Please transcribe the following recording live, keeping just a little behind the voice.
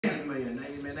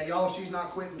y'all, she's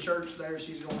not quitting church there.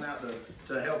 She's going out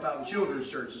to help out in children's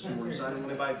church this morning. So I didn't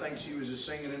want anybody to think she was just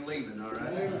singing and leaving, all right?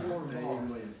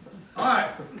 Amen. All right.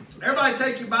 Everybody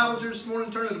take your Bibles here this morning.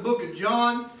 Turn to the book of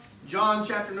John. John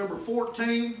chapter number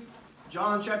 14.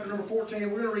 John chapter number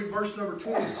 14. We're going to read verse number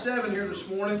 27 here this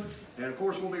morning. And of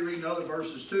course, we'll be reading other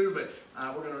verses too, but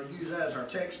we're going to use that as our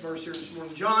text verse here this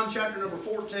morning. John chapter number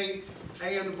 14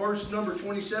 and verse number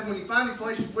 27. When you find your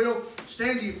place, you will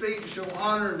stand to your feet to show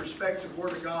honor and respect to the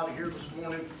Word of God here this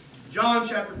morning. John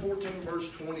chapter 14,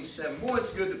 verse 27. Boy,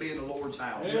 it's good to be in the Lord's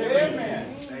house.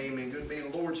 Amen. Amen. Good to be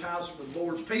in the Lord's house with the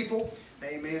Lord's people.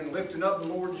 Amen. Lifting up the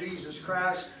Lord Jesus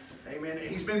Christ. Amen.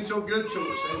 He's been so good to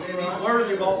us. Amen. He's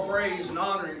worthy of all praise and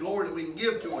honor and glory that we can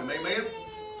give to Him. Amen.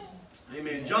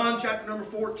 Amen. John chapter number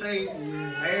 14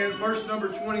 and verse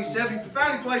number 27. If you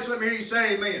find a place, let me hear you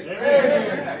say amen.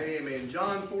 Amen. Amen.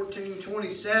 John 14,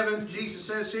 27. Jesus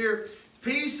says here,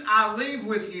 "Peace I leave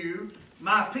with you,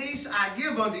 my peace I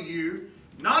give unto you.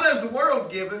 Not as the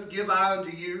world giveth, give I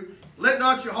unto you. Let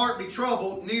not your heart be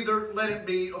troubled, neither let it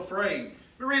be afraid."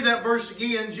 We read that verse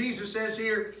again. Jesus says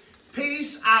here,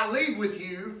 "Peace I leave with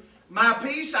you, my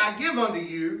peace I give unto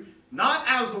you. Not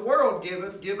as the world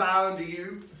giveth, give I unto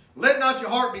you. Let not your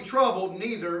heart be troubled,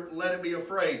 neither let it be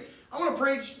afraid." I want to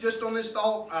preach just on this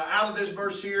thought out of this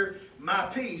verse here. My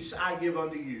peace I give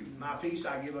unto you. My peace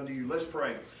I give unto you. Let's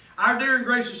pray. Our dear and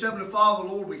gracious Heavenly Father,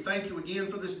 Lord, we thank you again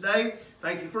for this day.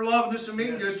 Thank you for loving us and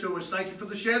being good to us. Thank you for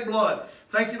the shed blood.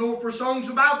 Thank you, Lord, for songs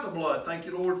about the blood. Thank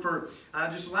you, Lord, for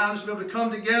just allowing us to be able to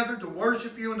come together to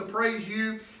worship you and to praise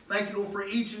you. Thank you, Lord, for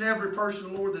each and every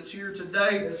person, Lord, that's here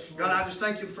today. Yes, God, I just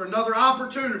thank you for another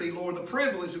opportunity, Lord, the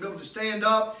privilege to be able to stand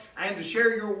up and to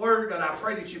share your word. God, I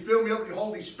pray that you fill me up with your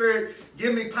Holy Spirit.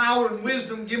 Give me power and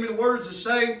wisdom. Give me the words to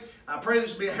say. I pray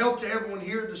this will be a help to everyone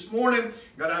here this morning.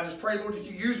 God, I just pray, Lord, that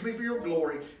you use me for your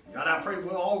glory. God, I pray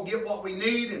we'll all get what we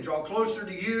need and draw closer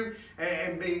to you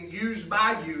and be used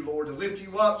by you, Lord, to lift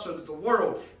you up so that the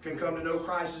world can come to know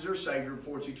Christ as their Savior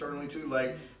before it's eternally too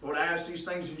late. Lord, I ask these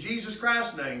things in Jesus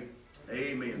Christ's name.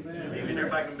 Amen. Amen. Amen.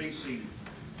 Everybody can be seated.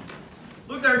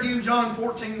 Look there again, John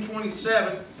 14,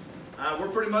 27. We're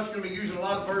pretty much going to be using a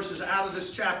lot of verses out of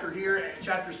this chapter here,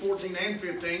 chapters 14 and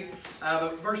 15.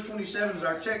 But verse 27 is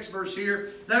our text verse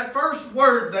here. That first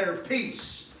word there,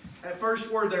 peace. That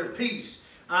first word there, peace.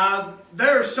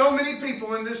 There are so many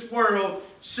people in this world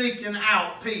seeking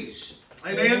out peace.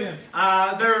 Amen.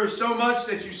 There's so much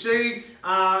that you see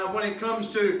when it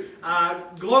comes to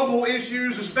global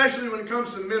issues, especially when it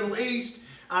comes to the Middle East.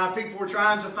 People are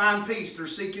trying to find peace. They're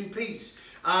seeking peace.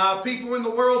 People in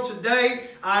the world today,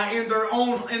 in their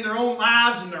own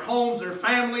lives, in their homes, their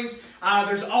families,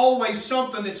 there's always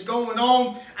something that's going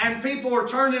on, and people are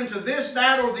turning to this,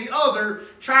 that, or the other,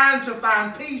 trying to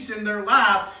find peace in their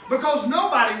life, because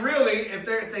nobody really, if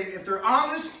they're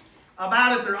honest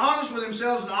about it, they're honest with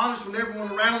themselves and honest with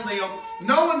everyone around them.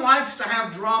 No one likes to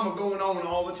have drama going on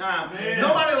all the time. Amen.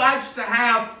 Nobody likes to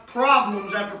have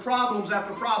problems after problems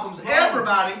after problems.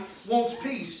 Everybody wants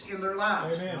peace in their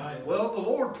lives. Amen. Well, the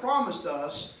Lord promised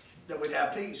us that we'd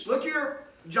have peace. Look here,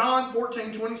 John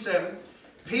 14, 27.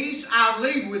 "Peace I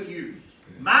leave with you.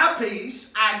 My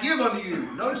peace I give unto you."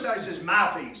 Notice how he says, my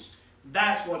peace.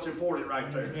 That's what's important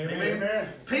right there. Amen.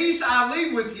 Amen. "Peace I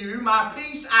leave with you. My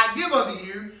peace I give unto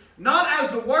you. Not as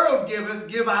the world giveth,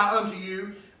 give I unto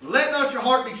you. Let not your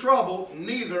heart be troubled,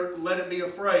 neither let it be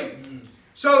afraid."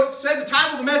 So, the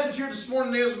title of the message here this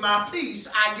morning is, "My peace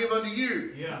I give unto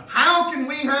you." Yeah. How can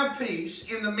we have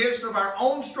peace in the midst of our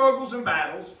own struggles and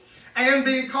battles and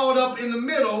being caught up in the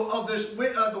middle of this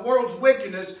the world's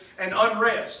wickedness and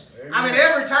unrest? Amen. I mean,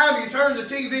 every time you turn the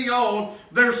TV on,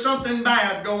 there's something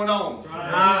bad going on.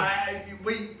 Right.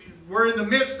 We're in the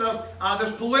midst of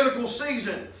this political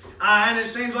season. And it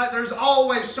seems like there's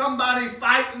always somebody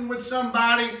fighting with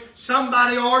somebody,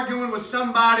 somebody arguing with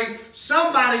somebody,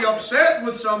 somebody upset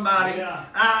with somebody. Yeah.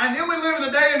 And then we live in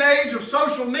a day and age of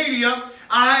social media.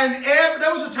 And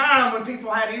there was a time when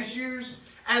people had issues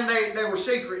and they were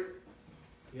secret.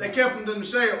 Yeah. They kept them to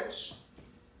themselves.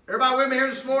 Everybody with me here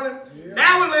this morning? Yeah.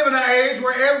 Now we live in an age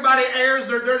where everybody airs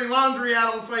their dirty laundry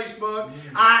out on Facebook.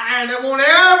 And they want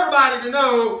everybody to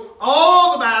know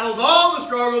all the battles, all the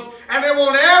struggles, and they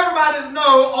want everybody to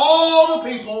know all the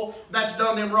people that's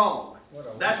done them wrong.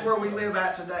 That's where we live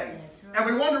at today. And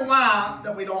we wonder why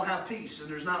that we don't have peace, and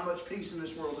there's not much peace in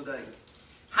this world today.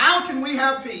 How can we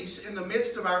have peace in the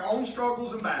midst of our own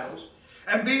struggles and battles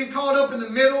and being caught up in the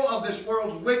middle of this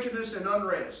world's wickedness and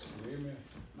unrest? Amen.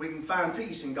 We can find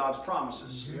peace in God's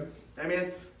promises. Yep.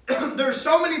 Amen. There's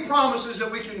so many promises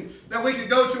that we can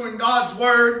go to in God's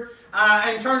Word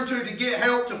and turn to get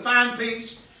help, to find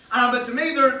peace. But to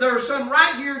me, there are some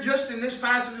right here just in this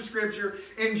passage of Scripture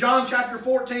in John chapter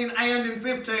 14 and in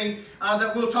 15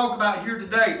 that we'll talk about here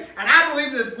today. And I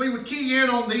believe that if we would key in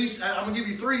on these, I'm going to give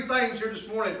you 3 things here this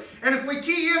morning. And if we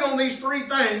key in on these 3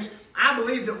 things, I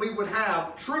believe that we would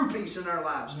have true peace in our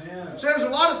lives. Amen. So there's a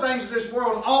lot of things that this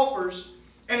world offers,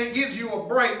 and it gives you a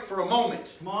break for a moment.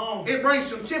 Come on. It brings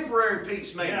some temporary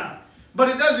peace, maybe. Yeah. But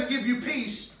it doesn't give you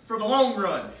peace for the long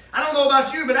run. I don't know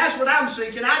about you, but that's what I'm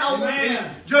seeking. I don't want peace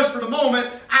just for the moment.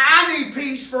 I need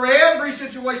peace for every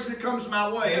situation that comes my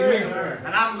way. Amen. Amen.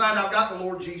 And I'm glad I've got the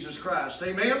Lord Jesus Christ.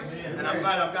 Amen. Amen. And I'm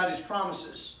glad I've got His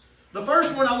promises. The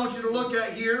first one I want you to look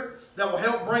at here that will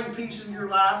help bring peace in your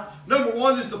life. Number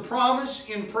 1 is the promise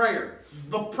in prayer.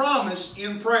 The promise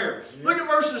in prayer. Look at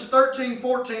verses 13,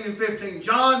 14, and 15.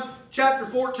 John chapter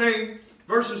 14,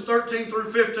 verses 13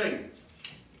 through 15.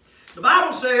 The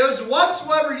Bible says,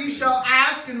 "Whatsoever ye shall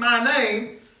ask in my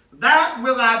name, that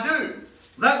will I do,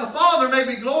 that the Father may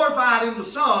be glorified in the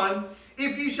Son.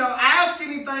 If ye shall ask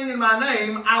anything in my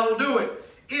name, I will do it.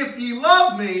 If ye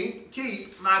love me,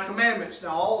 keep my commandments." Now,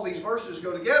 all these verses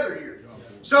go together here.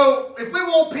 So, if we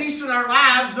want peace in our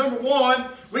lives, number 1,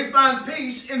 we find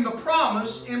peace in the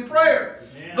promise in prayer.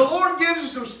 Yeah. The Lord gives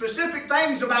us some specific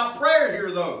things about prayer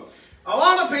here, though. A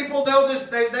lot of people, they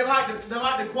like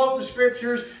to quote the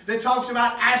Scriptures that talks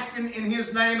about asking in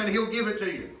His name and He'll give it to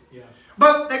you. Yeah.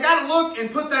 But they got to look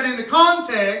and put that into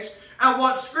context at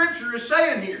what Scripture is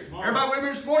saying here. Everybody with me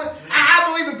this morning?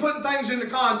 I believe in putting things into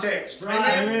context. Right.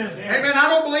 Amen. Amen. Amen. I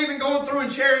don't believe in going through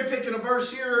and cherry picking a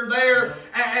verse here or there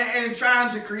and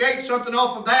trying to create something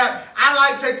off of that. I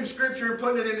like taking Scripture and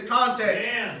putting it into context.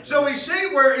 Amen. So we see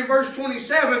where in verse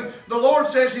 27, the Lord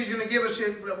says He's going to give us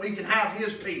that we can have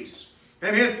His peace.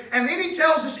 Amen. And then He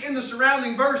tells us in the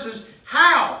surrounding verses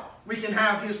how we can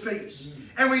have His peace.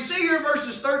 And we see here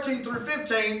verses 13 through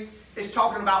 15, it's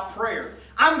talking about prayer.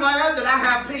 I'm glad that I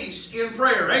have peace in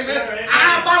prayer. Amen.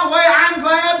 By the way, I'm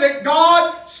glad that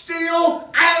God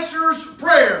still answers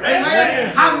prayer.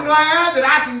 Amen. I'm glad that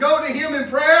I can go to Him in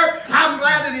prayer. I'm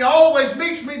glad that He always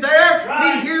meets me there.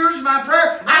 Right. He hears my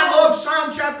prayer. I love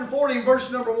Psalm chapter 40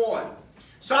 verse number 1.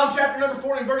 Psalm chapter number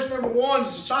 40 verse number 1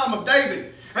 is the Psalm of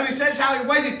David. And it says how he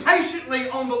waited patiently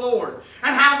on the Lord.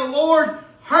 And how the Lord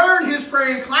heard his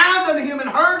prayer, inclined unto him and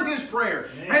heard his prayer.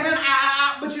 Amen.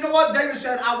 But you know what? David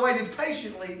said, I waited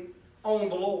patiently on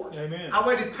the Lord. Amen. I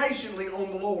waited patiently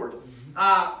on the Lord.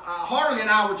 Harley and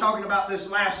I were talking about this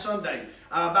last Sunday,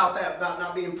 about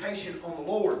not being patient on the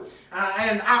Lord.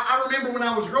 And I remember when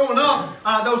I was growing up,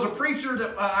 there was a preacher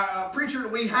that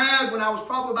we had when I was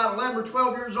probably about 11 or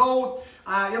 12 years old.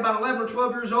 About 11 or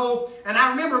 12 years old. And I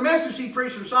remember a message he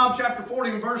preached from Psalm chapter 40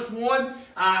 and verse 1.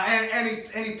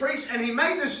 And he preached and he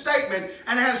made this statement,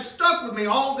 and it has stuck with me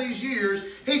all these years.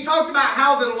 He talked about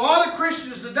how that a lot of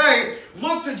Christians today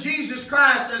look to Jesus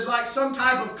Christ as like some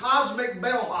type of cosmic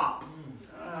bellhop.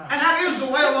 And that is the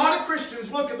way a lot of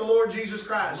Christians look at the Lord Jesus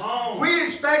Christ. We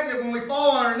expect that when we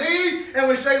fall on our knees and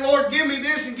we say, Lord, give me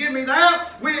this and give me that,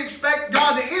 we expect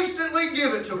God to instantly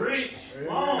give it to us.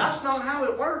 That's not how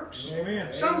it works.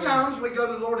 Amen. Sometimes we go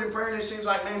to the Lord in prayer and it seems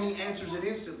like, man, He answers it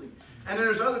instantly. And then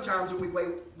there's other times that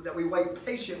we wait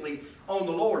patiently on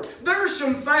the Lord. There are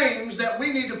some things that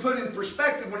we need to put in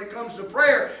perspective when it comes to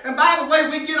prayer. And by the way,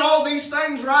 we get all these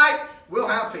things right, we'll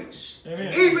have peace.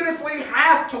 Amen. Even if we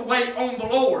have to wait on the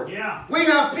Lord, we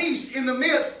have peace in the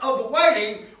midst of the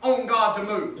waiting on God to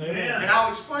move. Amen. And I'll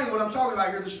explain what I'm talking about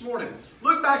here this morning.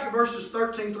 Look back at verses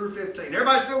 13 through 15.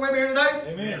 Everybody still with me here today?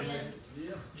 Amen. Amen.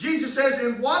 Jesus says,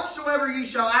 "And whatsoever ye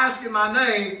shall ask in my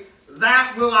name,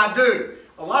 that will I do."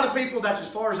 A lot of people, that's as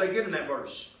far as they get in that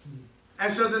verse.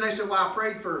 And so then they say, well, I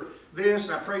prayed for this,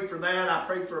 and I prayed for that, I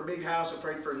prayed for a big house, I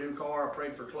prayed for a new car, I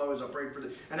prayed for clothes, I prayed for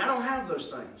this. And I don't have those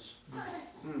things.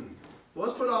 Well,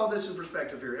 let's put all this in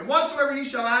perspective here. "And whatsoever ye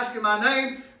shall ask in my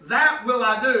name, that will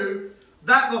I do,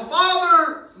 that the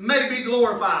Father may be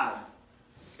glorified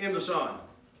in the Son."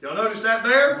 Y'all notice that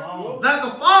there? Wow. That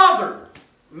the Father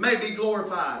may be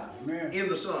glorified in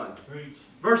the Son. Preach.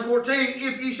 Verse 14,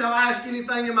 "If ye shall ask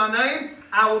anything in my name,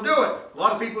 I will do it." A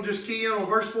lot of people just key in on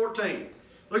verse 14.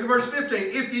 Look at verse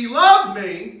 15. "If ye love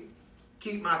me,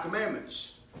 keep my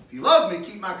commandments." If you love me,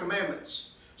 keep my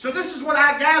commandments. So this is what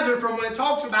I gather from when it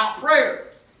talks about prayer.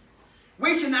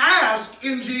 We can ask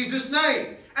in Jesus'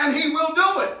 name, and He will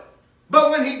do it.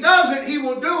 But when He does it, He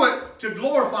will do it to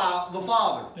glorify the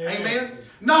Father. Amen. Amen.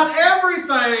 Not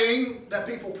everything that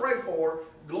people pray for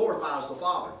glorifies the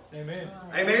Father. Amen.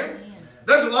 Amen.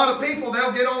 There's a lot of people,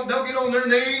 they'll get on their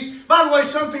knees. By the way,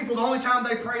 some people, the only time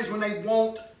they pray is when they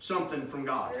want something from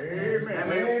God. Amen.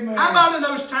 Amen. How about in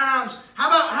those times, how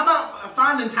about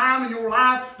finding time in your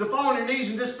life to fall on your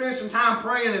knees and just spend some time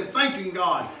praying and thanking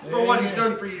God for what He's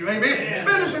done for you. Amen.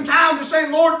 Spending some time just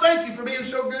saying, Lord, thank you for being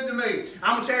so good to me.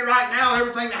 I'm going to tell you right now,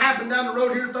 everything that happened down the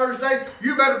road here Thursday,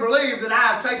 you better believe that I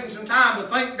have taken some time to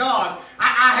thank God.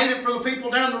 I hate it for the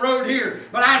people down the road here,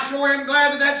 but I sure am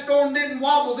glad that that storm didn't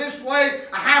wobble this way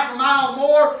a half a mile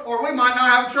more, or we might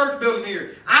not have a church building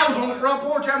here. I was on the front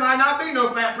porch, there might not be no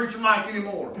fat preacher Mike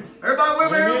anymore. Everybody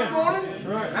with me here this morning? That's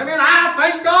right. Amen. I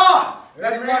thank God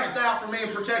that He watched out for me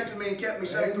and protected me and kept me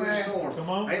safe through the storm. Come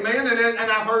on. Amen.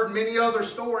 And I've heard many other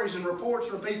stories and reports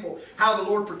from people how the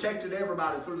Lord protected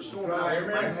everybody through the storm. I'm so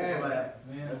thankful for that.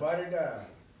 Nobody died.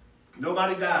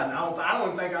 Nobody died. And I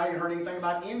don't think I heard anything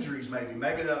about injuries.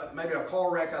 Maybe a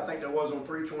car wreck. I think there was on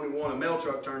 321. A mail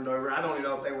truck turned over. I don't even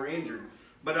know if they were injured.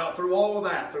 But through all of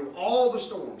that, through all the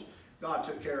storms, God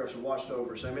took care of us and watched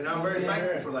over us. I mean, I'm very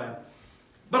thankful for that.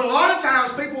 But a lot of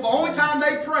times, people, the only time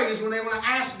they pray is when they want to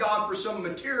ask God for some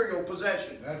material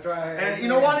possession. That's right. And you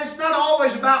know what? It's not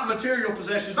always about material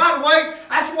possessions. By the way,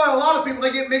 that's why a lot of people,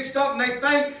 they get mixed up and they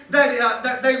think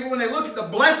that, when they look at the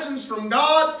blessings from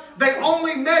God, they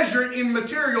only measure it in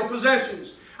material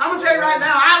possessions. I'm going to tell you right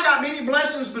now, I've got many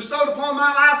blessings bestowed upon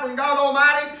my life from God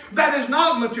Almighty that is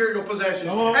not material possessions.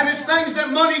 And it's things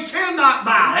that money cannot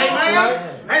buy.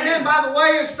 Amen? And then, by the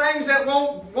way, it's things that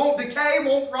won't decay,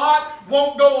 won't rot,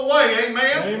 won't go away.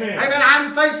 Amen? Amen. Amen.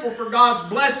 I'm thankful for God's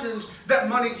blessings that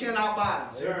money cannot buy.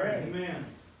 Amen.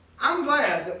 I'm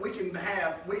glad that we can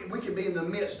be in the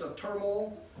midst of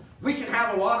turmoil. We can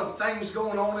have a lot of things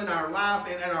going on in our life,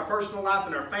 and in our personal life,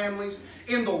 in our families,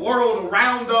 in the world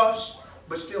around us,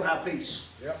 but still have peace.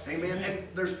 Yep. Amen. And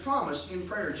there's promise in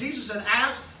prayer. Jesus said,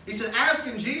 ask. He said, ask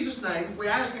in Jesus' name. If we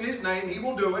ask in His name, He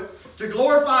will do it to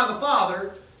glorify the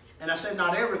Father. And I said,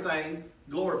 not everything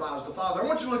glorifies the Father. I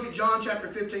want you to look at John chapter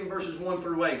 15, verses 1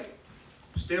 through 8.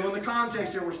 Still in the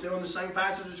context here. We're still in the same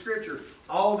passage of Scripture.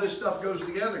 All this stuff goes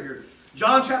together here.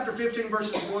 John chapter 15,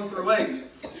 verses 1 through 8.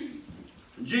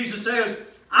 Jesus says,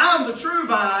 I am the true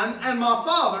vine, and my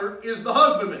Father is the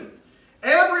husbandman.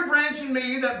 Every branch in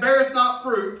me that beareth not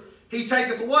fruit, He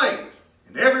taketh away.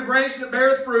 And every branch that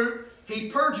beareth fruit, He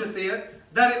purgeth it,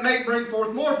 that it may bring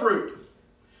forth more fruit.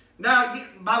 Now,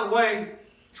 by the way,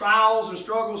 trials and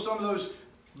struggles, some of those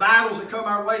battles that come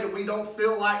our way that we don't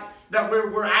feel like that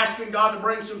we're asking God to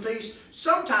bring some peace,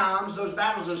 sometimes those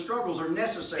battles and struggles are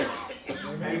necessary.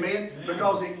 Amen?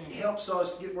 Because it helps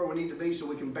us get where we need to be so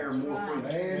we can bear more fruit.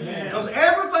 Amen. Because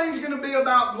everything's going to be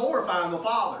about glorifying the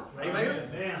Father. Amen?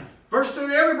 Amen. Verse 2,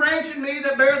 every branch in me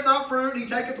that beareth not fruit, He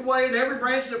taketh away, and every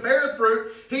branch that beareth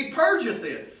fruit, He purgeth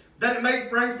it, that it may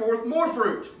bring forth more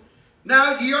fruit.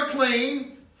 Now ye are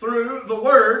clean through the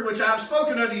word which I have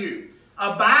spoken unto you.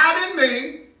 Abide in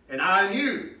me, and I in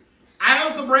you.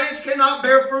 As the branch cannot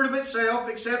bear fruit of itself,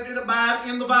 except it abide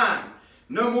in the vine,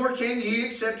 no more can ye,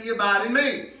 except ye abide in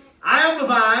me. I am the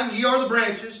vine, ye are the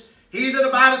branches. He that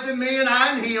abideth in me, and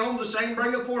I in him, the same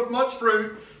bringeth forth much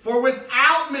fruit. For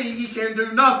without me ye can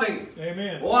do nothing.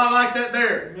 Amen. Well, I like that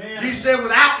there. Amen. Jesus said,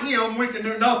 without Him we can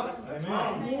do nothing.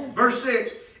 Amen. Verse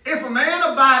 6, if a man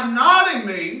abide not in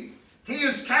me, he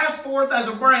is cast forth as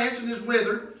a branch and is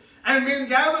withered, and men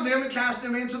gather them and cast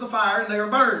them into the fire, and they are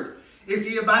burned. If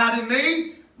ye abide in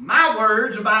me, my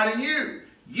words abide in you.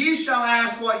 Ye shall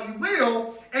ask what ye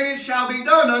will, and it shall be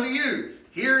done unto you.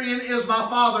 Herein is my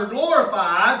Father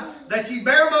glorified, that ye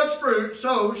bear much fruit,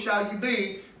 so shall ye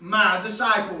be my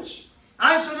disciples.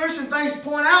 All right, so there's some things to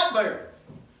point out there.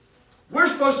 We're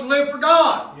supposed to live for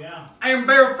God and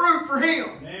bear fruit for Him.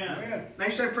 Amen. They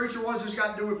say, preacher, what's this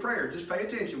got to do with prayer? Just pay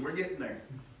attention. We're getting there.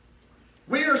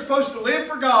 We are supposed to live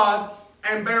for God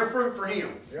and bear fruit for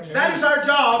Him. Yep. That is our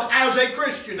job as a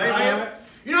Christian. Amen. Right.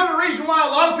 You know the reason why a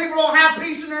lot of people don't have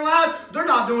peace in their life? They're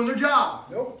not doing their job.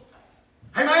 Nope.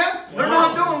 Amen? They're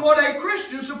not doing what a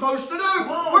Christian's supposed to do.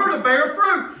 We're to bear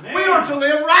fruit. We are to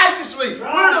live righteously.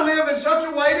 We're to live in such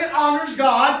a way that honors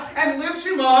God and lifts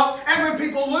Him up. And when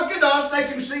people look at us, they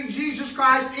can see Jesus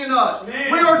Christ in us.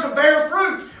 We are to bear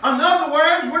fruit. In other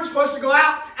words, we're supposed to go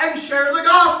out and share the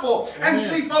gospel and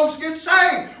see folks get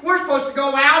saved. We're supposed to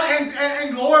go out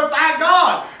and glorify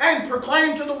God and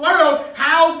proclaim to the world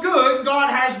how good God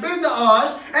has been to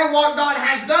us and what God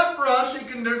has done for us He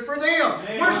can do for them.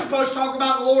 We're supposed to talk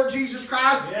about the Lord Jesus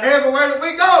Christ everywhere that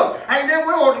we go. Amen.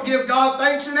 We ought to give God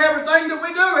thanks in everything that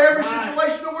we do, every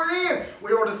situation that we're in.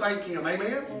 We ought to thank Him.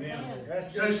 Amen.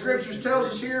 So the Scriptures tells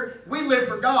us here, we live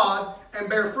for God and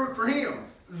bear fruit for Him.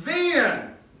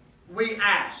 Then we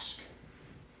ask.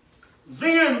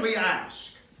 Then we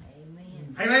ask.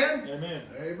 Amen. Amen.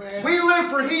 Amen. We live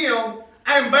for Him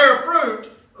and bear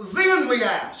fruit. then we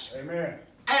ask. Amen.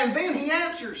 And then He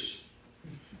answers.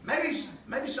 Maybe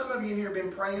some of you in here have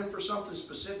been praying for something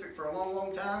specific for a long,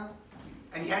 long time,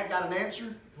 and you hadn't got an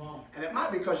answer. And it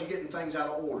might be because you're getting things out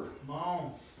of order. Come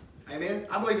on. Amen.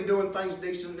 I believe in doing things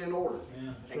decent and in order. Yeah,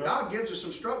 and God gives us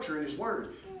some structure in His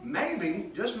Word.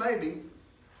 Maybe, just maybe,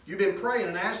 you've been praying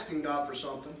and asking God for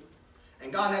something,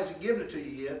 and God hasn't given it to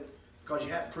you yet because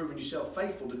you haven't proven yourself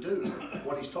faithful to do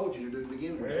what He's told you to do to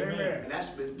begin with. Amen. And that's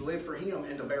to live for Him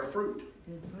and to bear fruit.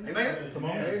 Amen. Come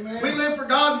on. Amen. We live for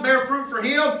God and bear fruit for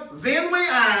Him. Then we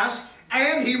ask,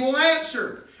 and He will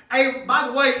answer. By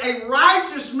the way, a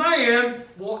righteous man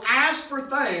will ask for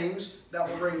things that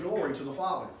will bring glory to the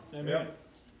Father. Amen.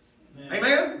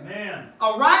 Amen? Amen.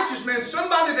 A righteous man,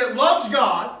 somebody that loves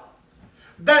God,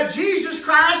 that Jesus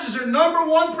Christ is their number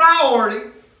one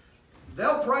priority,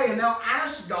 they'll pray and they'll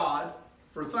ask God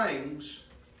for things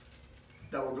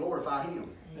that will glorify Him.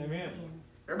 Amen.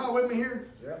 Everybody with me here?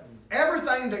 Yep.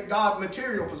 Everything that God,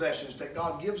 material possessions that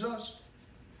God gives us,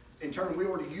 in turn we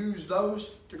are to use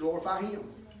those to glorify Him.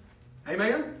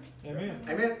 Amen? Amen.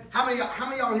 Amen. How many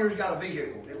of y'all in here has got a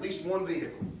vehicle? At least one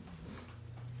vehicle.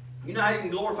 You know how you can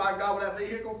glorify God with that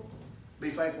vehicle? Be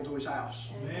faithful to His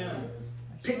house. Amen.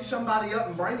 Pick somebody up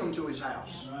and bring them to His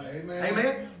house. Amen.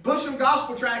 Amen. Put some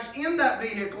gospel tracts in that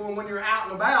vehicle, and when you're out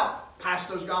and about, pass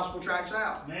those gospel tracts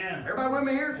out. Amen. Everybody with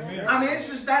me here? Amen. I mean, it's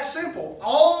just that simple.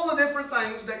 All the different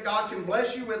things that God can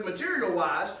bless you with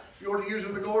material-wise, you ought to use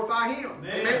them to glorify Him.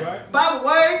 Amen. Amen. Right. By the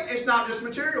way, it's not just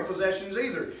material possessions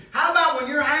either. How about when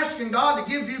you're asking God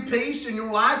to give you peace in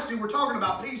your life? See, we're talking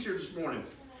about peace here this morning.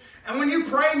 And when you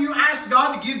pray and you ask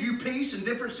God to give you peace in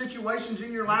different situations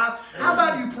in your life, how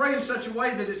about you pray in such a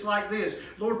way that it's like this?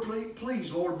 Lord,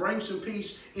 please, Lord, bring some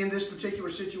peace in this particular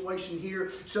situation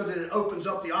here so that it opens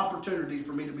up the opportunity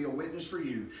for me to be a witness for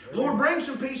you. Lord, bring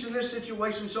some peace in this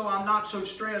situation so I'm not so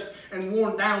stressed and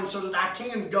worn down so that I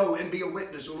can go and be a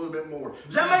witness a little bit more.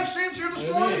 Does that make sense here this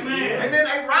morning? Amen. Amen.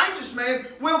 A righteous man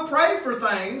will pray for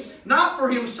things, not for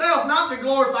himself, not to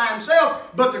glorify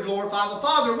himself, but to glorify the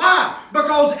Father. Why?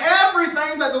 Because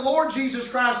everything that the Lord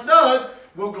Jesus Christ does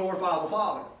will glorify the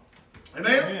Father.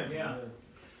 Amen? Amen. Yeah.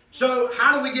 So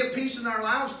how do we get peace in our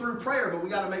lives? Through prayer, but we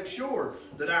got to make sure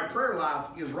that our prayer life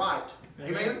is right.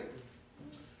 Amen?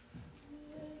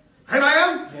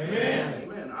 Amen? Amen.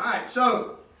 Amen. All right,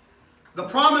 so the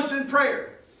promise in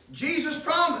prayer. Jesus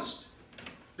promised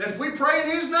that if we pray in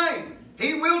His name,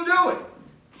 He will do it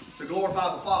to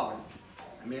glorify the Father.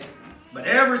 Amen? But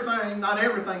everything, not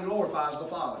everything glorifies the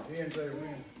Father. He didn't say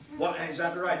when. Well,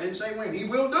 exactly right. Didn't say when. He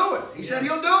will do it. He said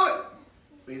He'll do it.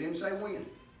 But He didn't say when.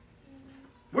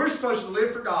 We're supposed to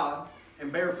live for God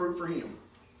and bear fruit for Him.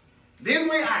 Then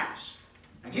we ask.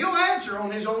 And He'll answer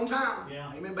on His own time.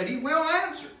 Yeah. Amen. But He will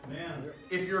answer. Amen.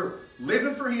 If you're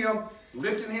living for Him,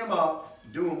 lifting Him up,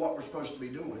 doing what we're supposed to be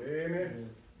doing. Amen.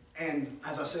 And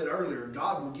as I said earlier,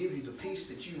 God will give you the peace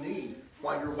that you need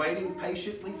while you're waiting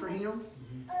patiently for Him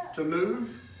to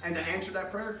move and to answer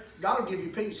that prayer. God will give you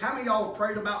peace. How many of y'all have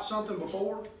prayed about something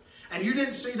before and you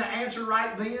didn't see the answer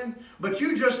right then, but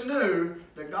you just knew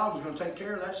that God was going to take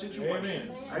care of that situation?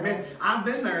 Amen. Amen. I've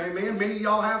been there, amen. Many of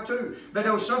y'all have too. That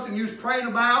there was something you was praying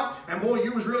about, and boy,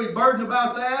 you was really burdened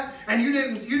about that, and you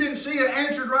didn't see it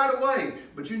answered right away,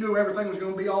 but you knew everything was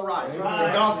going to be all right.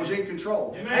 That God was in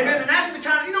control. Amen. Amen. And that's the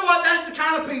kind, you know what? That's the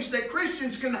kind of peace that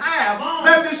Christians can have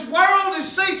that this world is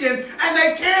seeking, and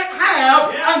they can't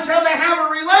have until they have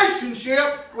a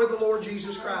relationship with the Lord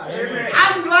Jesus Christ. Amen.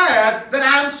 I'm glad that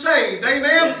I'm saved. Amen.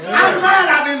 Yes, I'm glad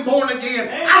I've been born again.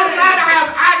 I'm glad I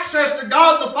have access to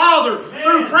God the Father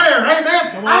through prayer.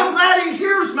 Amen. I'm glad He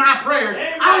hears my prayers.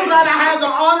 I'm glad I have the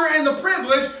honor and the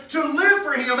privilege to live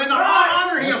for Him and to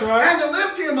honor Him and to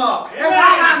lift Him up. And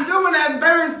while I'm doing that and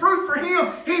bearing fruit for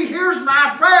Him, He hears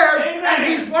my prayers and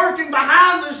He's working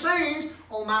behind the scenes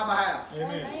on my behalf.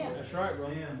 Amen. That's right, bro.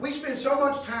 We spend so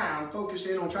much time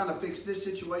focusing on trying to fix this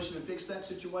situation and fix that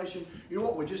situation. You know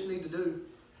what we just need to do?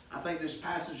 I think this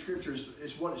passage of Scripture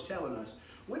is what it's telling us.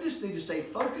 We just need to stay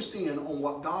focused in on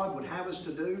what God would have us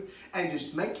to do and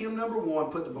just make Him number one,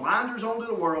 put the blinders onto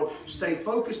the world, stay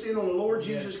focused in on the Lord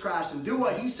Jesus Christ and do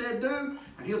what He said do,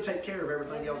 and He'll take care of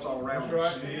everything else all around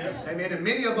us. That's right. Amen. And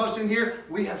many of us in here,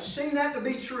 we have seen that to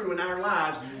be true in our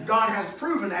lives. God has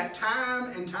proven that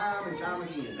time and time and time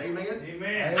again. Amen.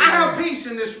 Amen. I have peace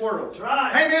in this world.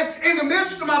 Right. Amen. In the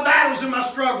midst of my battles and my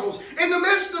struggles, in the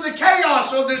midst of the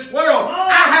chaos of this world,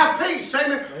 I have peace. Amen.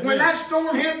 Amen. When that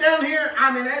storm hit down here,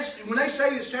 I mean, when they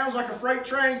say it sounds like a freight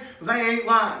train, they ain't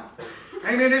lying.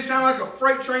 Amen. It sounded like a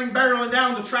freight train barreling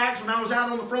down the tracks when I was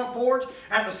out on the front porch.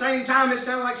 At the same time, it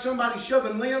sounded like somebody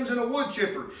shoving limbs in a wood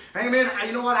chipper. Amen.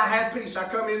 You know what? I had peace. I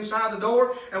come inside the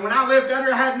door, and when I left out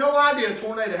here, I had no idea a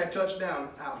tornado had touched down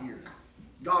out here.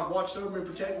 God watched over me,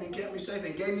 protected me, and kept me safe,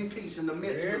 and gave me peace in the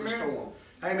midst of the storm.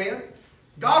 Amen.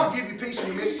 God will give you peace in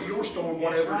the midst of your storm,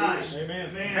 whatever it is.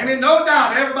 Amen. Amen. No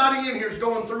doubt, everybody in here is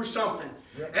going through something.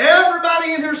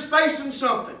 Everybody in here is facing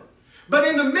something. But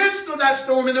in the midst of that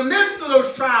storm, in the midst of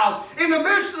those trials, in the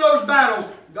midst of those battles,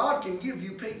 God can give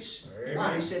you peace.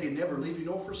 Why? He said He'd never leave you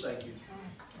nor forsake you.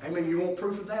 Amen. You want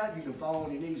proof of that? You can fall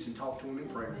on your knees and talk to Him in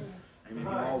prayer. Amen.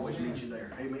 He'll always meet you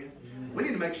there. Amen. We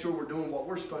need to make sure we're doing what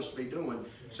we're supposed to be doing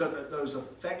so that those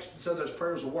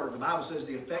prayers will work. The Bible says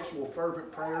the effectual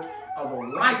fervent prayer of a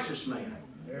righteous man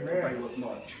availeth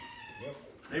much.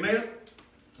 Amen.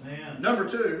 Amen. Number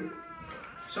 2,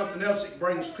 something else that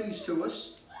brings peace to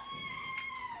us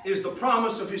is the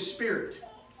promise of His Spirit.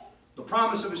 The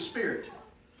promise of His Spirit.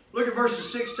 Look at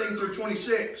verses 16 through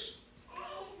 26.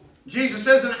 Jesus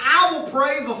says, "And I will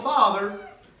pray the Father,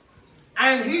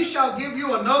 and He shall give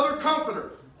you another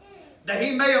Comforter, that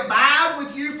He may abide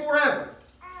with you forever,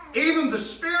 even the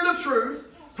Spirit of truth,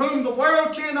 whom the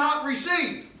world cannot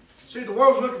receive." See, the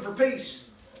world's looking for peace.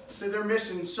 See, they're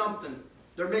missing something.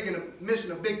 They're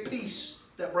missing a big piece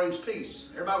that brings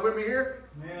peace. Everybody with me here?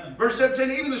 Amen. Verse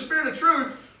 17, "Even the Spirit of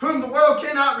truth, whom the world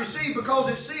cannot receive, because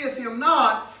it seeth Him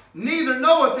not, neither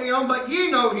knoweth Him, but ye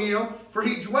know Him, for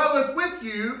He dwelleth with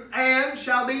you, and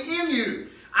shall be in you.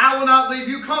 I will not leave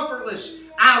you comfortless.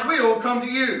 I will come to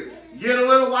you. Yet a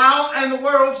little while, and the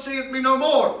world seeth me no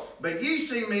more. But ye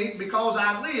see me, because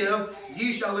I live,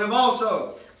 ye shall live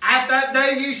also. At that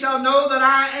day ye shall know that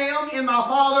I am in my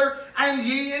Father, and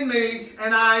ye in me,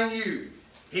 and I in you.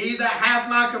 He that hath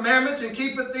my commandments and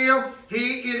keepeth them,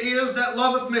 he it is that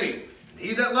loveth me.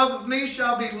 He that loveth me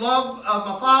shall be loved of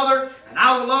my Father, and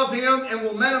I will love him, and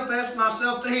will manifest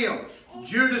myself to him.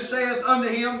 Judas saith unto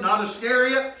him," not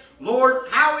Iscariot, "Lord,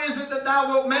 how is it that thou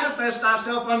wilt manifest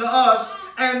thyself unto us,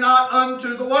 and not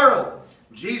unto the world?"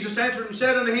 Jesus answered and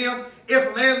said unto him,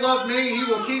 "If a man love me, he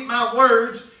will keep my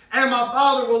words, and my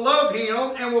Father will love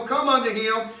him, and will come unto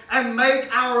him, and make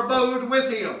our abode with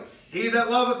him. He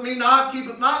that loveth me not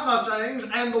keepeth not my sayings,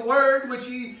 and the word which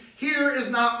ye hear is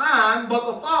not mine, but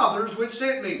the Father's which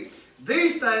sent me.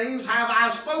 These things have I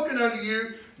spoken unto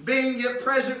you, being yet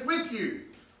present with you.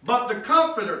 But the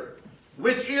Comforter,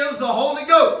 which is the Holy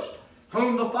Ghost,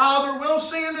 whom the Father will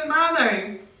send in my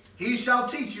name, He shall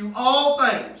teach you all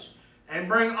things, and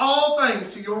bring all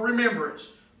things to your remembrance,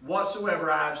 whatsoever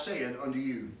I have said unto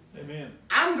you." Amen.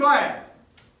 I'm glad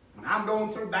when I'm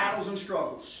going through battles and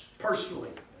struggles,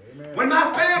 personally. Amen. When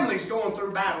my family's going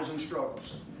through battles and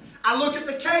struggles. I look at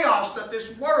the chaos that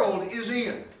this world is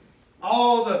in.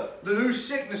 All the new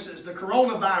sicknesses, the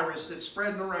coronavirus that's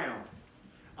spreading around.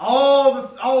 All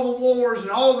the wars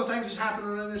and all the things that's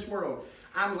happening in this world.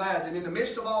 I'm glad that in the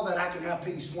midst of all that I can have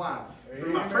peace. Why?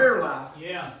 Through my prayer life,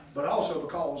 but also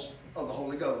because of the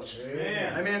Holy Ghost.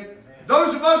 Amen. Amen.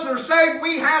 Those of us that are saved,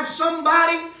 we have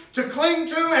somebody to cling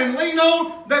to and lean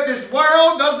on that this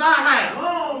world does not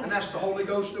have. And that's the Holy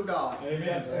Ghost of God.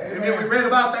 Amen. Amen. We read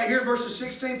about that here, verses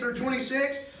 16 through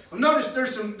 26. Well, notice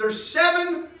there's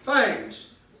 7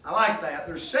 things. I like that.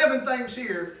 There's 7 things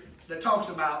here that talks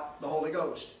about the Holy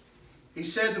Ghost.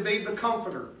 He's said to be the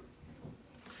Comforter.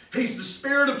 He's the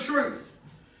Spirit of truth.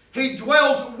 He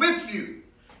dwells with you.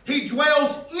 He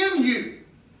dwells in you.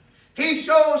 He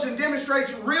shows and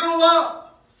demonstrates real love.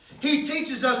 He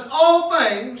teaches us all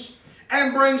things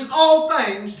and brings all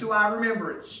things to our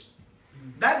remembrance.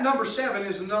 That number 7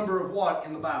 is the number of what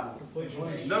in the Bible?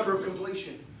 Completion. Number of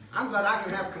completion. I'm glad I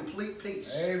can have complete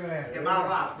peace in my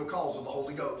life because of the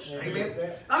Holy Ghost. Amen.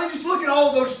 I mean, just look at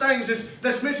all those things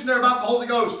that's mentioned there about the Holy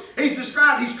Ghost. He's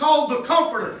described, He's called the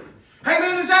Comforter.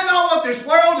 Amen. Is that not what this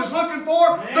world is looking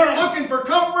for? Amen. They're looking for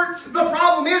comfort. The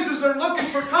problem is they're looking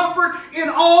for comfort in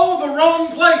all the wrong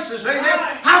places. Amen.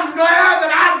 Right. I'm glad that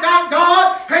I've got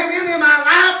God, amen, in my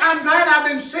life. I'm glad I've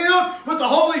been sealed with the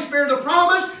Holy Spirit of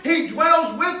promise. He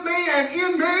dwells with me and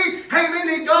in me. Amen.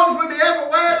 He goes with me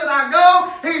everywhere that I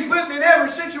go. He's with me in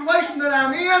every situation that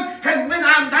I'm in. And when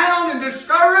I'm down and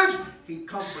discouraged, He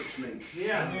comforts me.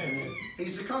 Yeah.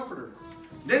 He's the Comforter.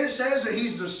 Then it says that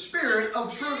He's the Spirit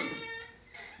of truth.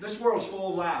 This world's full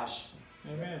of lies.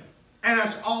 Amen. And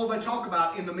that's all they talk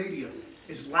about in the media.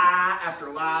 Is lie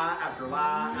after lie after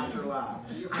lie after lie.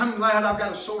 I'm glad I've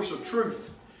got a source of truth.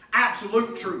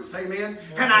 Absolute truth. Amen.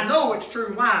 And I know it's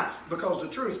true. Why? Because the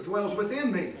truth dwells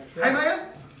within me. Amen.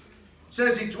 It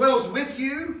says He dwells with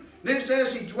you. Then it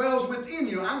says He dwells within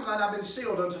you. I'm glad I've been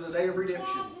sealed unto the day of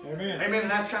redemption. Amen. Amen. And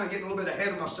that's kind of getting a little bit ahead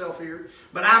of myself here.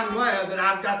 But I'm glad that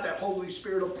I've got that Holy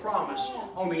Spirit of promise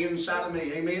on the inside of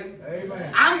me. Amen.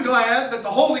 Amen. I'm glad that the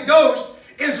Holy Ghost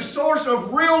is a source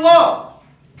of real love.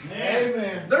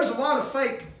 Amen. There's a lot of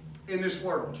fake in this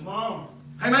world. Come on.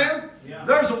 Amen. Yeah.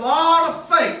 There's a lot of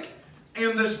fake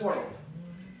in this world.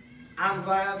 I'm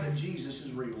glad that Jesus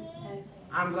is real.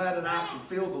 I'm glad that I can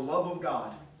feel the love of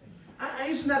God.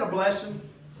 Isn't that a blessing?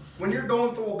 When you're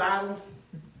going through a battle,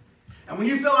 and when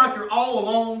you feel like you're all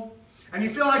alone, and you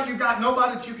feel like you've got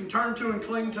nobody that you can turn to and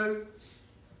cling to,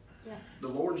 the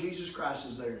Lord Jesus Christ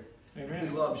is there. Amen.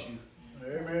 He loves you.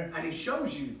 Amen. And He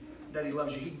shows you that He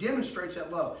loves you. He demonstrates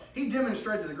that love. He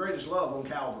demonstrated the greatest love on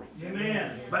Calvary.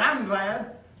 Amen. But I'm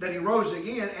glad that He rose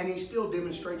again, and He still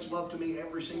demonstrates love to me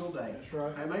every single day. That's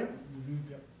right. Amen?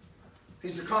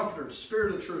 He's the Comforter,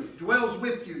 Spirit of truth, dwells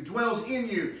with you, dwells in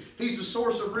you. He's the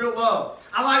source of real love.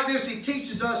 I like this. He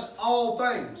teaches us all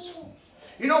things.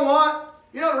 You know what?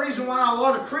 You know the reason why a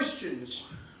lot of Christians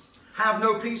have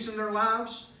no peace in their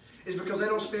lives is because they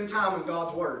don't spend time in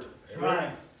God's Word.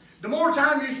 Right. The more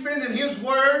time you spend in His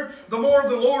Word, the more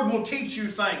the Lord will teach you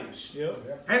things.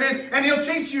 Yep. Amen. And He'll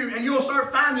teach you, and you'll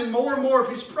start finding more and more of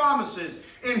His promises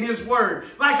in His Word.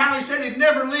 Like how He said He'd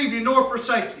never leave you nor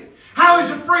forsake you. How He's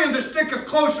a friend that sticketh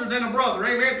closer than a brother.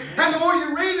 Amen. And the more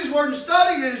you read His Word and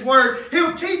study His Word,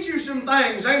 He'll teach you some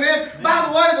things. Amen. By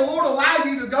the way, the Lord will allow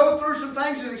you to go through some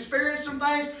things and experience some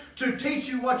things to teach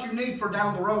you what you need for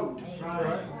down the road.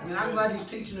 Right. I mean, I'm glad He's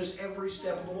teaching us every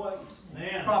step of the way. The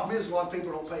Man. problem is a lot of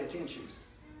people don't pay attention.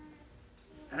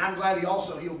 And I'm glad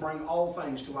He'll bring all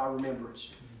things to our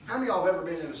remembrance. How many of y'all have ever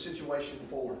been in a situation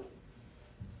before?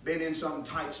 Been in some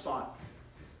tight spot.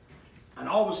 And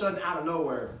all of a sudden, out of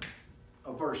nowhere,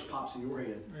 a verse pops in your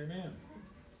head. Amen.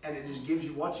 And it just gives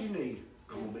you what you need.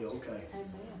 I'm going to be okay.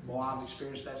 Boy, I've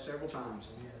experienced that several times.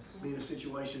 Be in a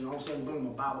situation, and all of a sudden, boom, a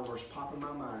Bible verse pop in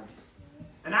my mind.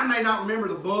 And I may not remember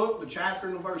the book, the chapter,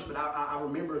 and the verse, but I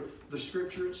remember the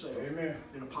scripture itself. Amen.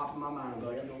 It'll pop in my mind and be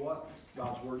like, you know what?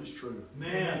 God's Word is true.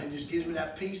 Man. And it just gives me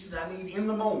that peace that I need in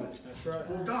the moment. That's right.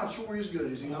 Well, God sure is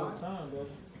good, is He All not? the time, brother.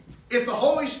 If the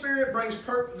Holy Spirit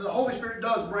the Holy Spirit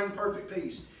does bring perfect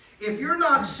peace. If you're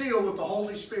not sealed with the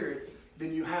Holy Spirit,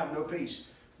 then you have no peace.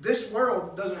 This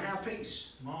world doesn't have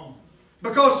peace. Come on.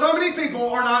 Because so many people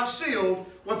are not sealed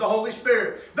with the Holy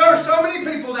Spirit. There are so many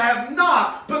people that have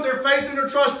not put their faith and their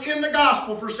trust in the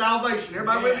gospel for salvation.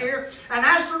 Everybody with me here? And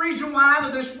that's the reason why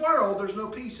in this world, there's no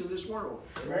peace in this world.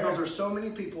 Because there's so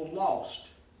many people lost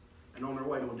and on their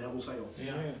way to a devil's hell.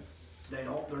 Amen.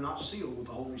 They're not sealed with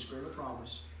the Holy Spirit of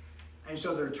promise. And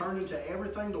so they're turning to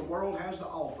everything the world has to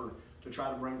offer to try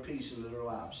to bring peace into their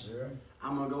lives. Yeah.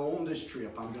 I'm going to go on this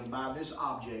trip. I'm going to buy this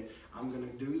object. I'm going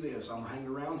to do this. I'm going to hang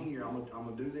around here. I'm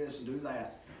going to do this and do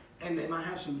that. And they might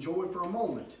have some joy for a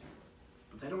moment,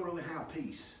 but they don't really have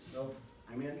peace. Nope.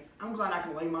 Amen. I'm glad I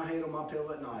can lay my head on my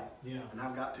pillow at night, Yeah. and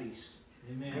I've got peace.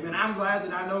 Amen. Amen. I'm glad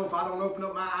that I know if I don't open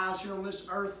up my eyes here on this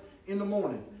earth in the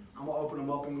morning, I'm going to open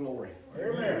them up in glory.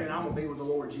 Amen. I'm going to be with the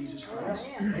Lord Jesus Christ.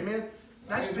 Amen.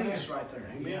 That's peace right there.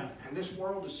 Amen. Yeah. And this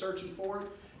world is searching for it,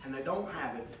 and they don't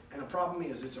have it. And the problem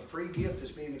is, it's a free gift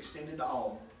that's being extended to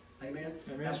all. Amen.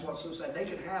 Amen. That's what's so sad. They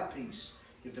could have peace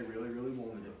if they really, really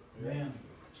wanted it. Amen.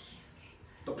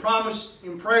 The promise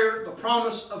in prayer, the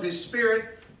promise of His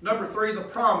Spirit. Number 3, the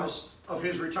promise of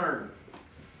His return.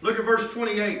 Look at verse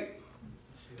 28.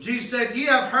 Jesus said, Ye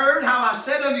have heard how I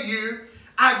said unto you,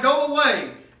 I go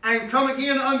away and come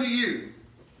again unto you.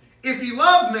 If ye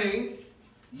loved me,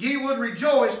 ye would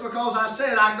rejoice because I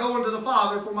said, I go unto the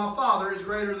Father, for my Father is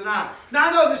greater than I. Now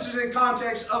I know this is in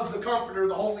context of the Comforter,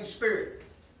 the Holy Spirit.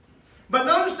 But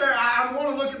notice there, I want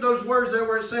to look at those words there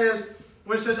where it says,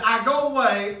 I go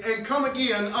away and come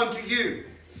again unto you.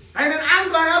 Amen. I'm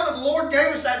glad that the Lord gave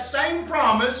us that same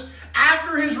promise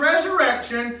after His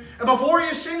resurrection, and before He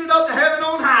ascended up to heaven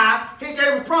on high, He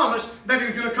gave a promise that He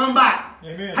was going to come back.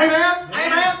 Amen. Amen. Amen.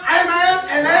 Amen.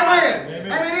 And amen.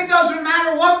 Amen. Amen. It doesn't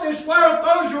matter what this world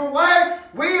throws your way.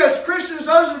 We as Christians,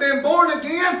 those who have been born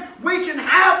again, we can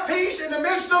have peace in the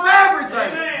midst of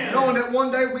everything. Amen. Knowing that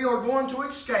one day we are going to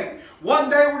escape. One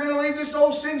day we're going to leave this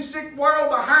old sin-sick world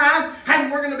behind,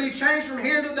 and we're going to be changed from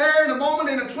here to there in a moment,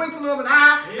 in a twinkling of an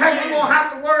eye. Amen. And we won't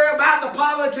have to worry about the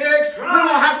politics. Right. We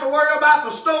won't have to worry about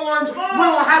the storms. We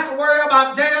won't have to worry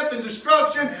about death and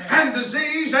destruction and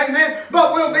disease. Amen.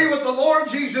 But we'll be with the Lord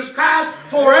Jesus Christ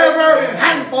forever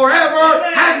and forever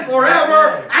and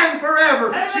forever and forever.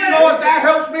 forever. So you know what that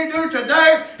helps me do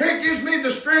today? It gives me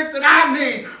the strength that I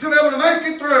need to be able to make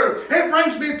it through. It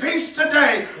brings me peace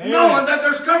today, knowing that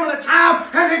there's coming a time,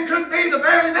 and it could be the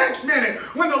very next minute,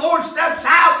 when the Lord steps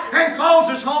out and calls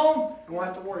us home, we won't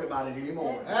have to worry about it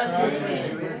anymore.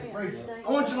 Amen.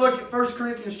 I want you to look at 1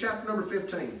 Corinthians chapter number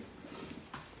 15.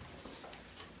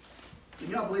 Can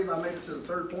y'all believe I made it to the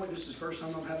third point? This is the first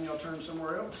time I'm having y'all turn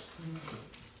somewhere else.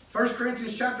 1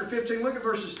 Corinthians chapter 15, look at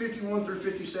verses 51 through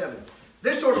 57.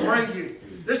 This sort of bring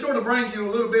you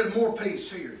a little bit more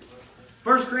peace here.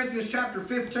 1 Corinthians chapter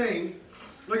 15,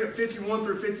 look at 51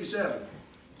 through 57. It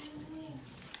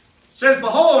says,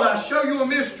 "Behold, I show you a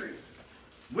mystery.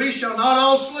 We shall not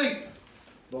all sleep,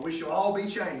 but we shall all be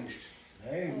changed."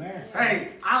 Amen. Hey,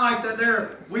 I like that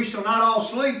there. We shall not all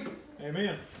sleep.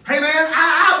 Amen. Hey man,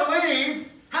 I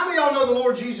believe. How many of y'all know the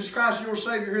Lord Jesus Christ, your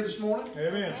Savior, here this morning?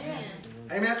 Amen.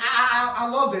 Amen. I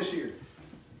love this here.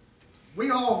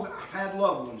 We all had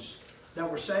loved ones that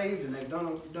were saved, and they've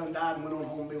done died and went on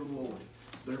home to be with the Lord.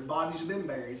 Their bodies have been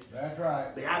buried. That's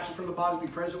right. Be absent from the body,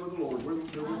 be present with the Lord. We're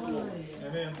with the Lord.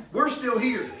 Amen. We're still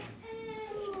here.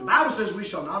 The Bible says we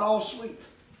shall not all sleep.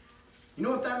 You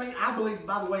know what that means? I believe,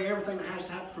 by the way, everything that has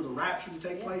to happen for the rapture to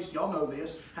take place, y'all know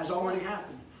this, has already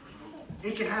happened.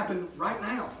 It can happen right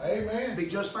now. Amen. Be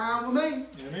just fine with me.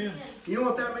 Amen. You know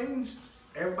what that means?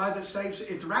 Everybody that's saved,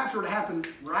 if the rapture were to happen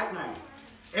right now,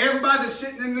 everybody that's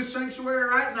sitting in this sanctuary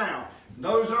right now,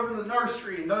 those over in the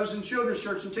nursery and those in children's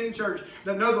church and teen church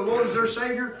that know the Lord is their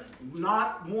Savior,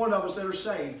 not one of us that are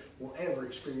saved will ever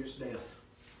experience death.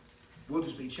 We'll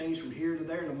just be changed from here to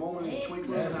there in a moment, in a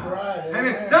twinkling of an eye. Right,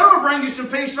 Amen. That'll bring you some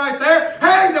peace right there.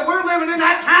 Hey, that we're living in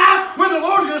that time when the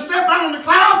Lord's going to step out on the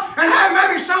clouds, and hey,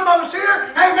 maybe some of us here,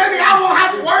 hey, maybe I won't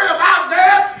have to worry about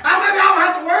death. Maybe I won't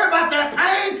have to worry about that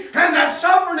pain and that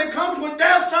suffering that comes with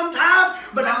death sometimes,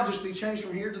 but I'll just be changed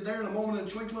from here to there in a moment, in a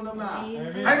twinkling of an eye.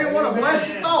 Amen. What a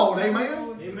blessed thought.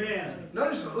 Amen. Amen.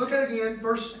 Notice, look at it again,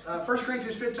 1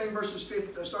 Corinthians 15,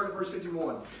 start at verse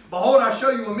 51. "Behold, I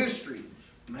show you a mystery."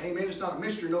 Amen. It's not a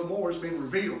mystery no more. It's been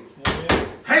revealed. Amen.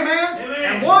 Hey, man.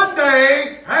 Amen. And one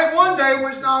day where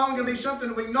it's not only going to be something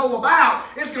that we know about,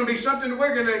 it's going to be something that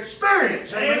we're going to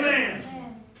experience. Amen.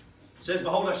 Amen. It says,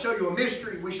 "Behold, I show you a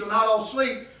mystery. We shall not all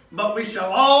sleep, but we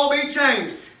shall all be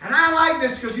changed." And I like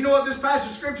this because you know what this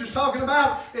passage of Scripture is talking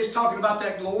about? It's talking about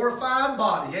that glorified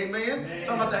body. Amen. Amen.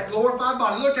 Talking about that glorified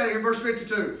body. Look at it here, verse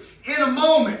 52. "In a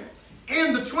moment,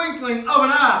 in the twinkling of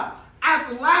an eye, at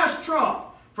the last trump,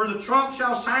 for the trump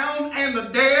shall sound, and the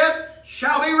dead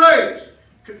shall be raised."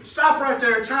 Stop right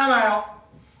there. Time out.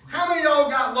 How many of y'all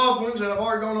got loved ones that have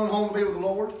already gone on home to be with the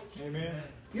Lord? Amen.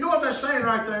 You know what that's saying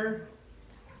right there?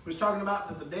 It was talking about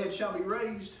that the dead shall be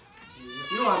raised.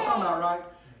 You know what I was talking about, right?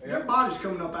 Their body's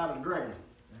coming up out of the ground.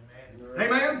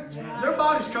 Amen? Their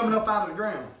body's coming up out of the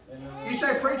ground. You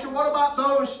say, "Preacher, what about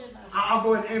those?" I'll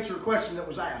go ahead and answer a question that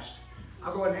was asked.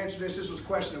 I'll go ahead and answer this. This was a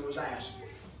question that was asked.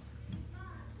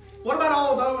 What about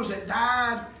all those that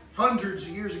died hundreds of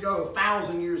years ago,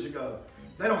 1,000 years ago?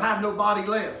 They don't have no body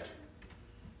left.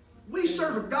 We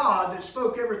serve a God that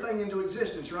spoke everything into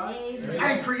existence, right? Amen.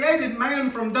 And created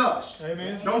man from dust.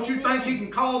 Amen. Don't you think he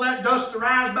can call that dust to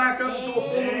rise back up into a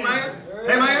form of man?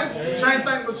 Amen? Amen. Same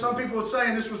thing with some people would say,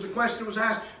 and this was the question that was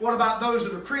asked, what about those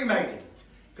that are cremated?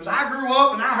 Because I grew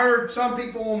up and I heard some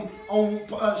people on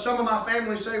some of my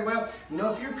family say, well, you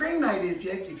know, if you're cremated,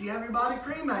 if you have your body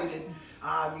cremated,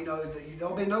 you know,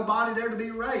 there'll be no body there to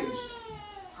be raised.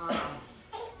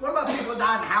 What about people that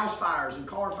died in house fires and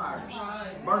car fires?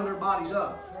 Burn their bodies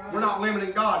up. We're not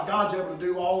limiting God. God's able to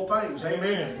do all things.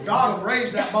 Amen. God will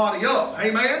raise that body up.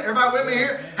 Amen. Everybody with me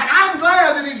here? And I'm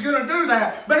glad that He's going to do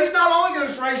that. But He's not only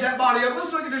going to raise that body up.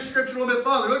 Let's look at this scripture a little bit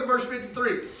further. Look at verse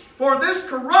 53. "For this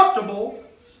corruptible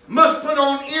must put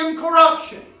on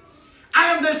incorruption,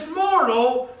 and this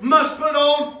mortal must put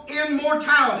on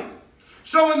immortality.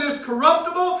 So in this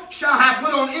corruptible shall I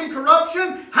put on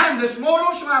incorruption, and this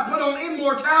mortal shall I put on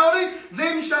immortality.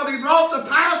 Then shall be brought to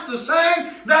pass the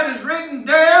saying that is written,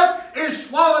 Death is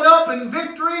swallowed up in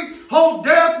victory. Hold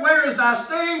death, where is thy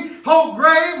sting? Hold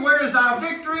grave, where is thy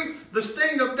victory? The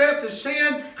sting of death is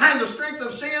sin, and the strength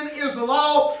of sin is the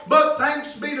law. But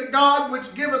thanks be to God,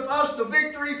 which giveth us the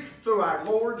victory through our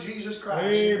Lord Jesus Christ."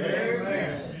 Amen.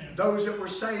 Amen. Those that were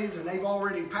saved and they've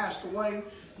already passed away,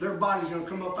 their body's going to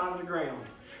come up out of the ground.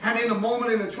 And in a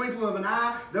moment, in the twinkle of an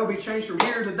eye, they'll be changed from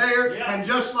here to there. Yeah. And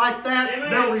just like that,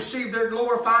 Amen. they'll receive their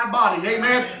glorified body.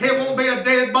 Amen. It won't be a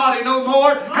dead body no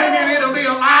more. Amen. It'll be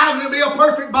alive and it'll be a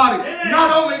perfect body. Amen.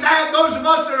 Not only that, those of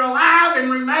us that are alive and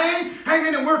remain,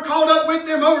 amen, and we're caught up with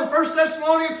them over in 1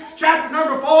 Thessalonians chapter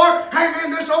number 4.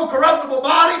 Amen. This old corruptible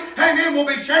body, amen, will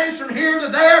be changed from here to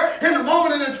there in the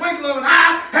moment, in the twinkle of an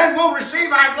eye, and we'll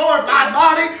receive our glorified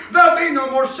body. There'll be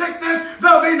no more sickness.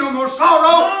 There'll be no more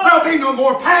sorrow. There'll be no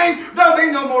more pain. There'll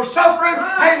be no more suffering.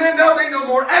 Amen. There'll be no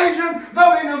more aging.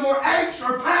 There'll be no more aches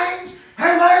or pains.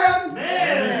 Amen.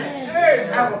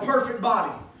 Amen. Have a perfect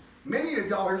body. Many of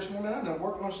y'all here this morning, I done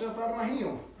worked myself out of my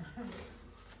heel.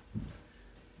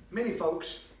 Many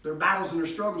folks, their battles and their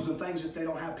struggles and things that they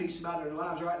don't have peace about in their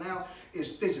lives right now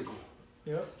is physical.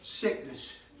 Yep.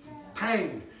 Sickness,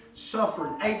 pain,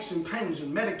 suffering, aches and pains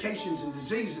and medications and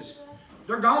diseases.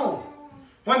 They're gone.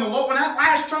 When that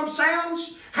last trump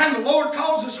sounds and the Lord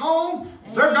calls us home,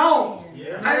 they're gone.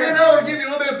 Yeah. Amen. That will give you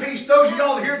a little bit of peace. Those of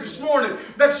y'all here this morning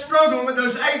that's struggling with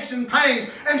those aches and pains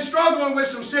and struggling with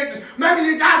some sickness. Maybe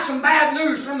you got some bad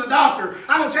news from the doctor.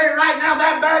 I'm going to tell you right now,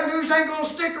 that bad news ain't going to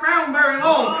stick around very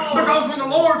long. Because when the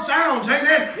Lord sounds,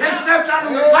 amen, and steps out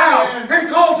of the clouds and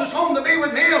calls us home to be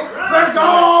with Him, they're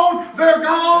gone, they're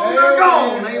gone, they're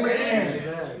gone. Amen.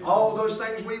 All those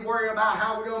things we worry about,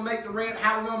 how we're going to make the rent,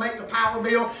 how we're going to make the power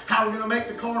bill, how we're going to make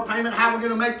the car payment, how we're going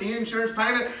to make the insurance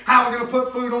payment, how we're going to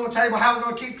put food on the table, how we're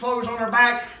going to keep clothes on our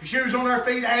back, shoes on our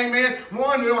feet, amen.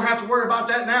 One, we don't have to worry about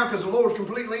that now because the Lord's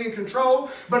completely in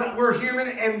control, but we're human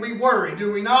and we worry,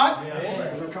 do we not? Yeah.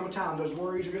 There's going to come a time those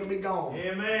worries are going to be gone.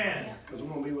 Amen. Because we're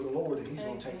going to be with the Lord and He's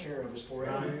going to take care of us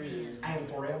forever and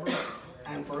forever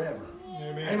and forever.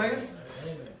 Amen.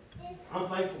 I'm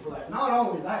thankful for that. Not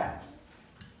only that,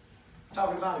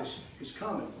 talking about His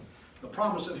coming, the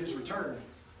promise of His return.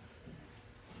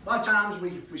 A lot of times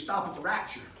we stop at the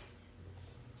rapture.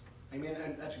 Amen.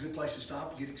 And that's a good place to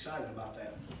stop. Get excited about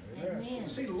that. Amen.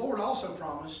 See, the Lord also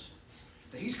promised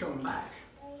that He's coming back.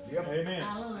 Yep. Amen.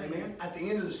 Hallelujah. Amen. At the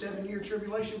end of the 7-year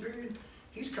tribulation period,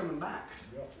 He's coming back.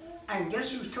 Yep. And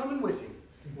guess who's coming with Him?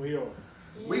 We are.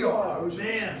 We are. Those of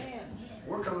us. Amen.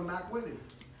 We're coming back with Him.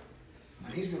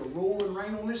 And He's going to rule and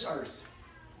reign on this earth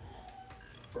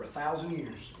for 1,000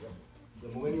 years. The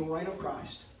millennial reign of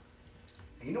Christ.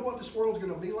 And you know what this world's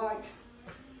going to be like?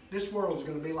 This world's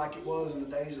going to be like it was in the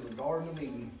days of the Garden of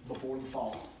Eden before the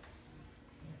fall.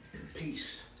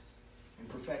 Peace and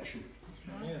perfection.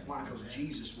 Why? Because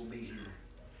Jesus will be here.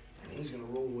 And He's going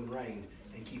to rule and reign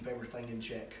and keep everything in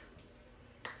check.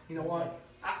 You know what?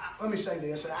 Let me say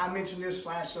this. I mentioned this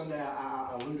last Sunday.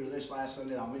 I alluded to this last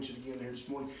Sunday. I'll mention it again here this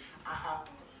morning.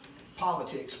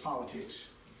 Politics.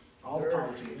 All the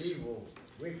politics. Evil,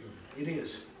 wicked. It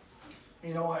is.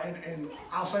 You know, and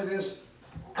I'll say this.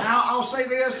 And I'll say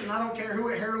this, and I don't care who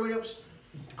it hair lips.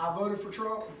 I voted for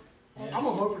Trump. I'm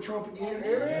going to vote for Trump again.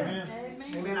 Amen.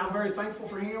 Amen. Amen. I'm very thankful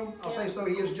for him. I'll say as though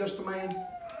he is just a man.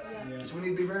 So we need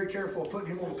to be very careful of putting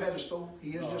him on a pedestal.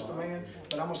 He is just a man.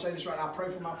 But I'm going to say this right. I pray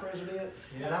for my president.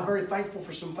 And I'm very thankful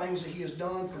for some things that he has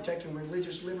done, protecting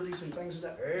religious liberties and things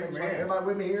like that. Things like that. Everybody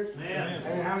with me here? Amen.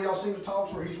 And how many of y'all seen the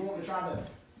talks where he's wanting to try to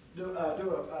do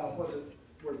what's it,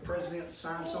 where the president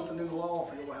signs something into law? I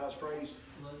forget how it's phrased.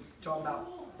 Talking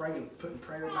about putting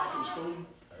prayer back in school.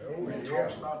 And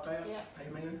talks about that.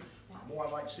 Amen. Boy,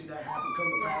 I'd like to see that happen, come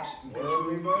to pass. And be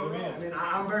true. I mean,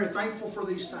 I'm very thankful for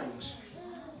these things.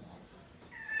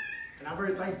 And I'm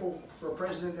very thankful for a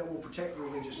president that will protect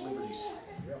religious liberties.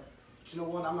 Yep. But you know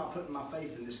what? I'm not putting my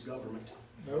faith in this government.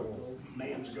 Nope.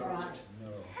 Man's government.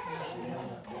 No.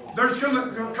 There's going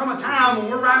to come a time when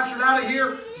we're raptured out of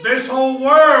here, this whole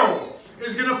world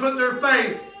is going to put their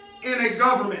faith in a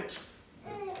government.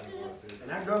 And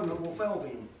that government will fail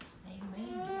them.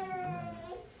 Amen.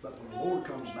 But when the Lord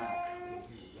comes back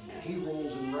and He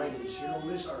rules and reigns here on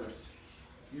this earth,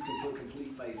 you can put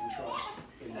complete faith and trust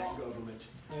in that government.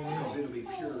 Because it'll be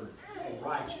pure and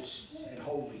righteous and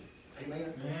holy.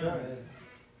 Amen? Amen.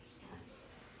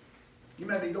 You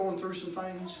may be going through some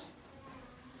things.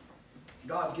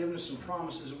 God's given us some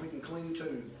promises that we can cling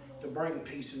to bring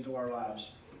peace into our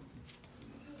lives.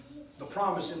 The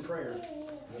promise in prayer.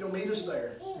 He'll meet us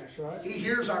there. That's right. He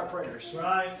hears our prayers.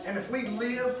 Right. And if we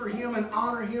live for Him and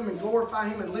honor Him and glorify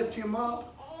Him and lift Him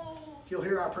up, He'll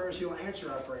hear our prayers. He'll answer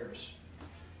our prayers.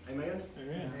 Amen?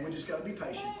 Amen. We just got to be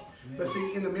patient. But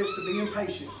see, in the midst of being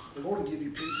patient, the Lord will give you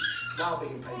peace while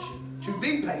being patient. To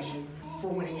be patient for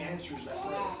when He answers that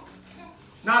prayer.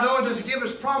 Not only does He give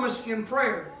us promise in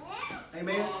prayer,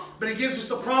 amen, but He gives us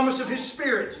the promise of His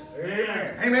Spirit.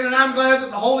 Amen. Amen. And I'm glad that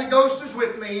the Holy Ghost is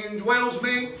with me and dwells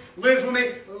me, lives with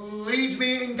me, leads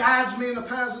me and guides me in the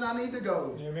paths that I need to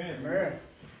go. Amen. Amen.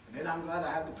 And then I'm glad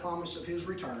I have the promise of His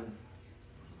return.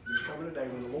 There's coming a day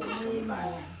when the Lord's coming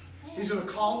back. He's going to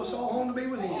call us all home to be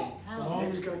with Him. And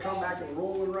then He's going to come back and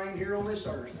rule and reign here on this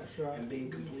earth and be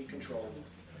in complete control.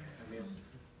 Amen.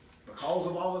 Because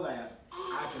of all of that,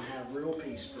 I can have real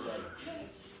peace today.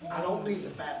 I don't need the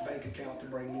fat bank account to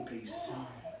bring me peace.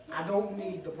 I don't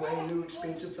need the brand new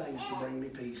expensive things to bring me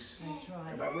peace. That's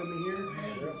right. Everybody with me here?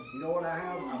 You know what I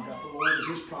have? I've got the Lord and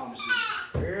His promises.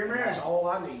 Amen. That's all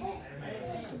I need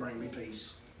to bring me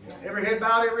peace. Every head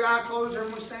bowed, every eye closed,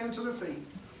 everyone standing to their feet.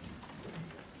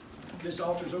 This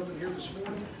altar's open here this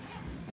morning.